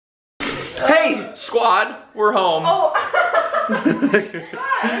Hey, squad, we're home. Oh.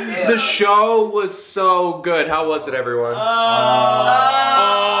 The show was so good. How was it, everyone?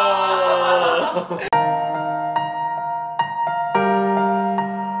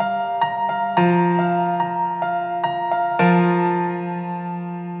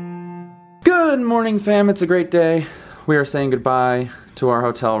 Good morning, fam. It's a great day. We are saying goodbye to our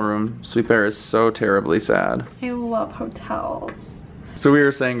hotel room. Sweet Bear is so terribly sad. I love hotels. So we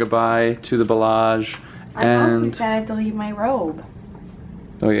are saying goodbye to the Bellage. I'm also sad I have to leave my robe.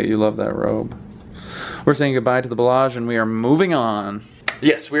 Oh yeah, you love that robe. We're saying goodbye to the Bellage and we are moving on.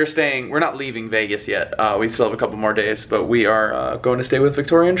 Yes, we're not leaving Vegas yet. We still have a couple more days, but we are going to stay with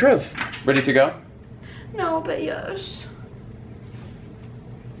Victoria and Trev. Ready to go? No, but yes.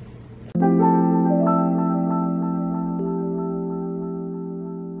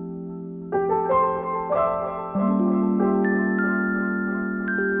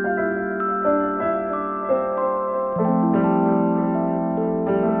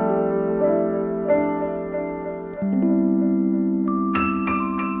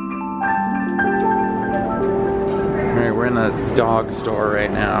 We're in a dog store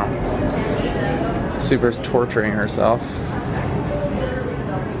right now. Super's torturing herself.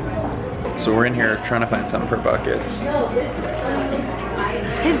 So we're in here trying to find something for Buckets.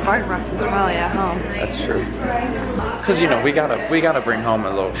 His bark box is really at home. That's true. Cause you know we gotta bring home a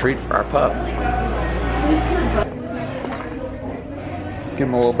little treat for our pup. Give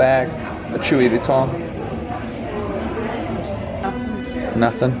him a little bag, a Chewy Vuitton.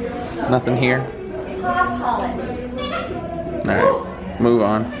 Nothing here. Alright, move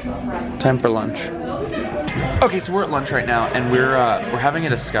on. Time for lunch. Okay, so we're at lunch right now, and we're having a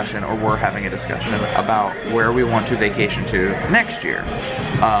discussion about where we want to vacation to next year.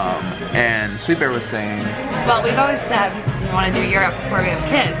 And Sweet Bear was saying, well, we've always said we want to do Europe before we have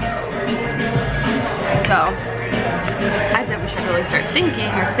kids. So I said we should really start thinking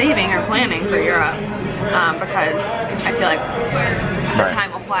or saving or planning for Europe, because I feel like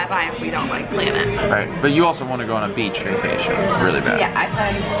time will fly by if we don't like plan it. Right, but you also want to go on a beach vacation really bad. Yeah, I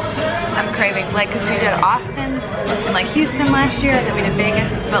said I'm craving, like, because we did Austin and like Houston last year, and then we did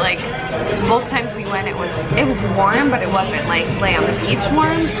Vegas, but like both times we went it was warm, but it wasn't like lay on the beach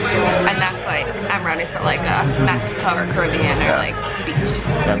warm, and that's like I'm ready for like a Mexico or Caribbean or like beach.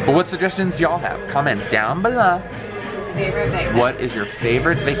 Yeah, but what suggestions do y'all have? Comment down below. What is your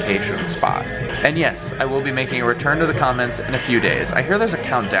favorite vacation spot? And yes, I will be making a return to the comments in a few days. I hear there's a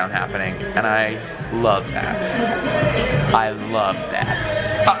countdown happening, and I love that. I love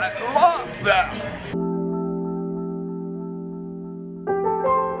that. I love that!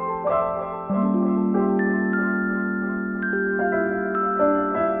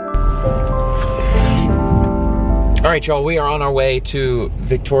 Alright y'all, we are on our way to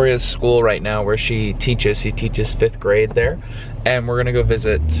Victoria's school right now where she teaches. She teaches 5th grade there. And we're gonna go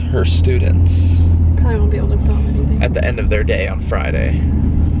visit her students. Probably won't be able to film anything. At the end of their day on Friday.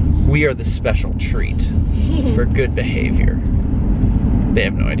 We are the special treat for good behavior. They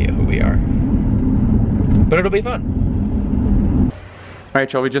have no idea who we are. But it'll be fun.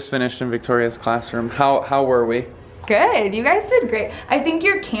 Alright y'all, we just finished in Victoria's classroom. How were we? Good, you guys did great. I think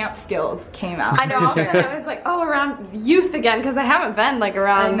your camp skills came out. I know, I was like, oh, around youth again, because I haven't been like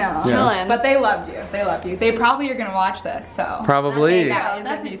around chillin'. But they loved you, they loved you. They probably are gonna watch this, so. Probably.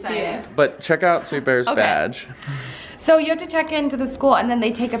 That's exciting. But check out Sweet Bear's badge. So you have to check into the school and then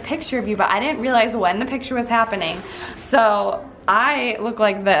they take a picture of you, but I didn't realize when the picture was happening. So I look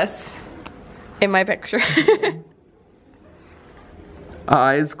like this in my picture.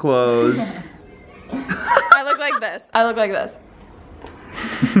 Eyes closed. I look like this. I look like this.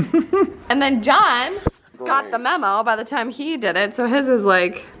 And then John got the memo by the time he did it, so his is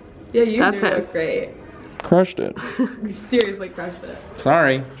like, yeah, you that's did his. look great. Crushed it. Seriously crushed it.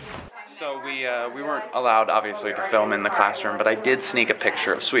 Sorry. So we weren't allowed, obviously, to film in the classroom, but I did sneak a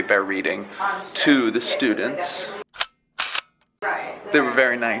picture of Sweet Bear reading to the students. They were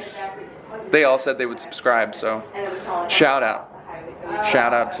very nice. They all said they would subscribe, so shout out.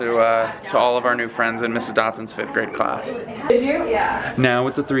 Shout out to all of our new friends in Mrs. Dotson's 5th grade class. Did you? Yeah. Now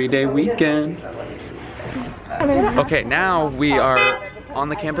it's a 3-day weekend. Okay, now we are on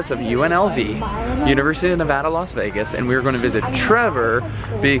the campus of UNLV, University of Nevada, Las Vegas, and we're going to visit Trevor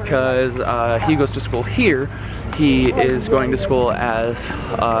because he goes to school here. He is going to school as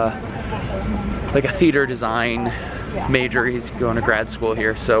like a theater design major. He's going to grad school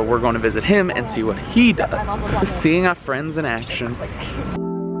here, so we're going to visit him and see what he does. Seeing our friends in action.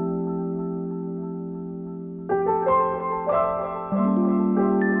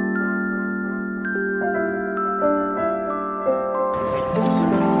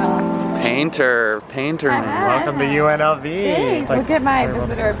 Painter man. Welcome to UNLV. Hey, Like, look at my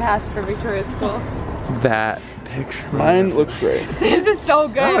visitor pass for Victoria's School. That picture. Mine looks great. This is so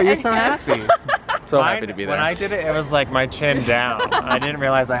good. Oh, you're so happy. So happy to be there. When I did it, it was like my chin down. I didn't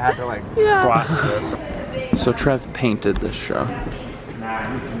realize I had to like squat to this. So Trev painted this show.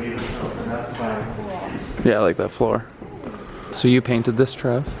 Nah, you can leave it open. That's fine. Yeah, I like that floor. So you painted this,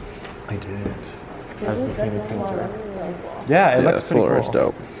 Trev? I did. I was the scenic painter. Yeah, it looks the pretty floor cool. is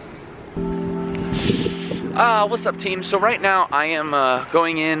dope. What's up, team? So right now I am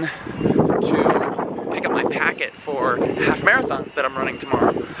going in to pick up my packet for half marathon that I'm running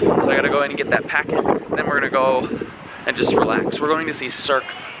tomorrow. So I gotta go in and get that packet. Then we're gonna go and just relax. We're going to see Cirque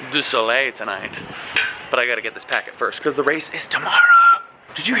du Soleil tonight. But I gotta get this packet first because the race is tomorrow.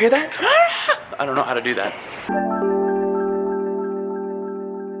 Did you hear that? I don't know how to do that.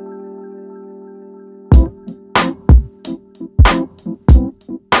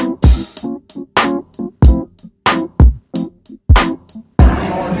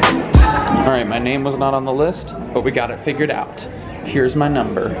 Alright, my name was not on the list, but we got it figured out. Here's my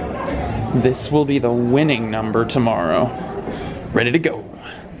number. This will be the winning number tomorrow. Ready to go.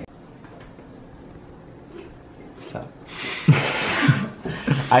 What's up?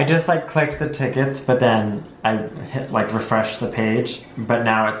 I just like clicked the tickets, but then I hit like refresh the page, but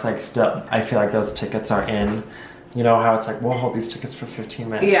now it's like still, I feel like those tickets are in. You know how it's like, we'll hold these tickets for 15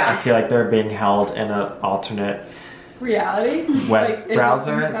 minutes. Yeah. I feel like they're being held in an alternate Reality? web is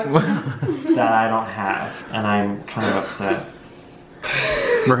browser this Inception? that I don't have, and I'm kind of upset.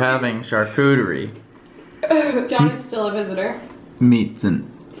 We're having charcuterie. John is still a visitor. Meats and...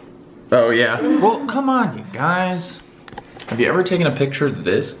 Oh yeah. Well, come on, you guys. Have you ever taken a picture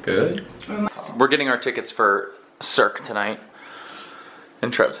this good? We're getting our tickets for Cirque tonight.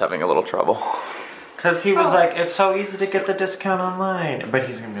 And Trev's having a little trouble. Cause he was like, it's so easy to get the discount online. But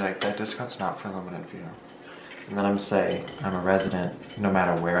he's gonna be like, that discount's not for limited view. And then I'm saying, I'm a resident, no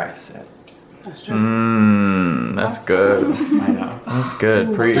matter where I sit. That's good. I know. That's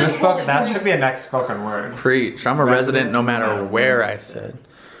good. Preach. That should be a next spoken word. Preach. I'm a resident no matter where I sit.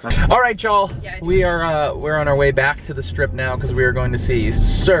 All right, y'all. We are we're on our way back to the strip now because we are going to see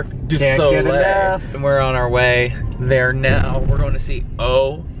Cirque du Soleil. And we're on our way there now. We're going to see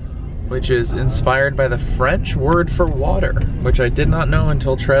O, which is inspired by the French word for water, which I did not know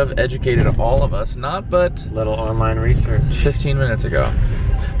until Trev educated all of us. Not but Little online research. 15 minutes ago.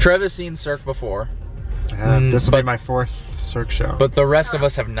 Trev has seen Cirque before. This will be my 4th Cirque show. But the rest of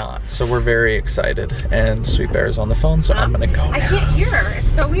us have not, so we're very excited. And Sweet Bear is on the phone, so I'm gonna go now. I can't hear her.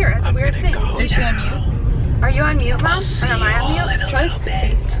 It's so weird. It's a weird thing. Is she on mute? Are you on mute, Mom? Or am I on mute? Try to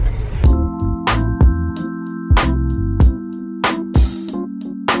face.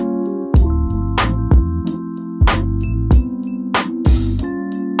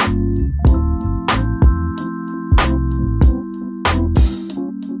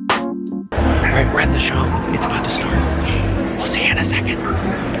 Alright, we're at the show. It's about to start. We'll see you in a second.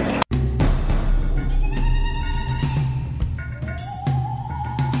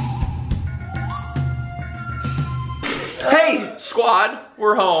 Hey, squad,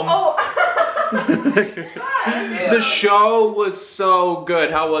 we're home. Oh. The show was so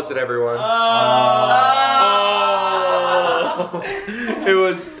good. How was it, everyone? It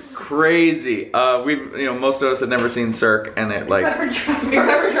was crazy. Most of us had never seen Cirque, and it like. Except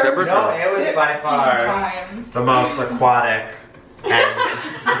for Trevor. No, it was by far Times. the most aquatic and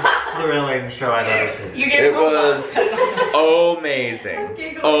thrilling show I've ever seen. You get It was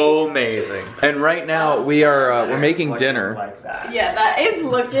amazing, amazing. And right now we are we're making dinner. Like that. Yeah, that is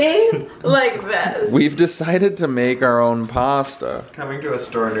looking like this. We've decided to make our own pasta Coming to a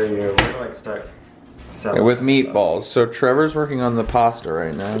store near you, we're gonna like start selling with this meatballs. So Trevor's working on the pasta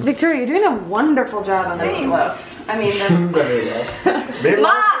right now. Victoria, you're doing a wonderful job on the meatloaf. I mean,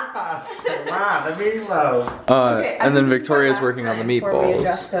 Meatloaf pasta. Ma, the meatloaf. And then Victoria's working on the meatballs.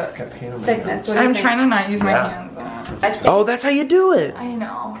 Thickness. I'm trying to not use my hands on it. Oh, that's how you do it. I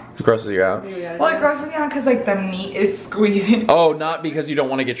know. It grosses you out. Well, it grosses me out because like the meat is squeezing. Oh, not because you don't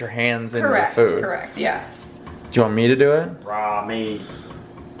want to get your hands into Correct, the food. correct, yeah. Do you want me to do it? Raw meat.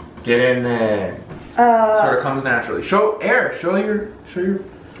 Get in there. Sort of comes naturally. Show your.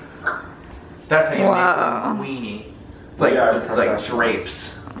 That's how you Wow. make a weenie. It's like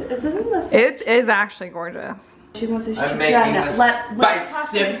drapes. It is actually gorgeous. She wants to I'm making this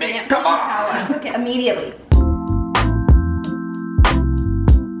specific. Come on. Cook it immediately.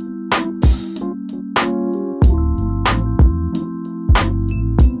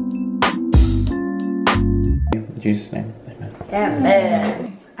 In Jesus' name, amen.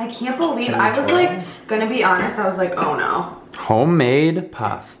 Amen. I can't believe, I was like, gonna be honest, I was like, oh no. Homemade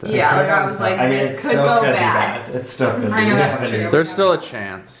pasta. Yeah, like I was like, I mean, this it could still go be bad. It still could be. I know, We that's haven't true. even- There's still a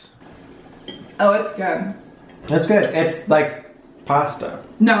chance. Oh, it's good. It's good. It's like pasta.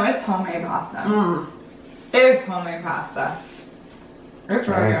 No, it's homemade pasta. It is homemade pasta. It's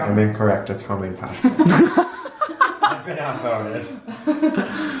really good. I'm incorrect. It's homemade pasta. I've been outvoted.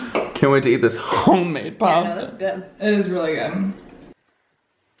 Can't wait to eat this homemade Yeah, pasta. no, this is good. It is really good.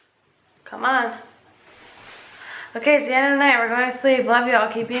 Come on. Okay, it's the end of the night. We're going to sleep. Love you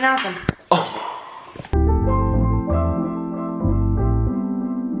all. Keep being awesome.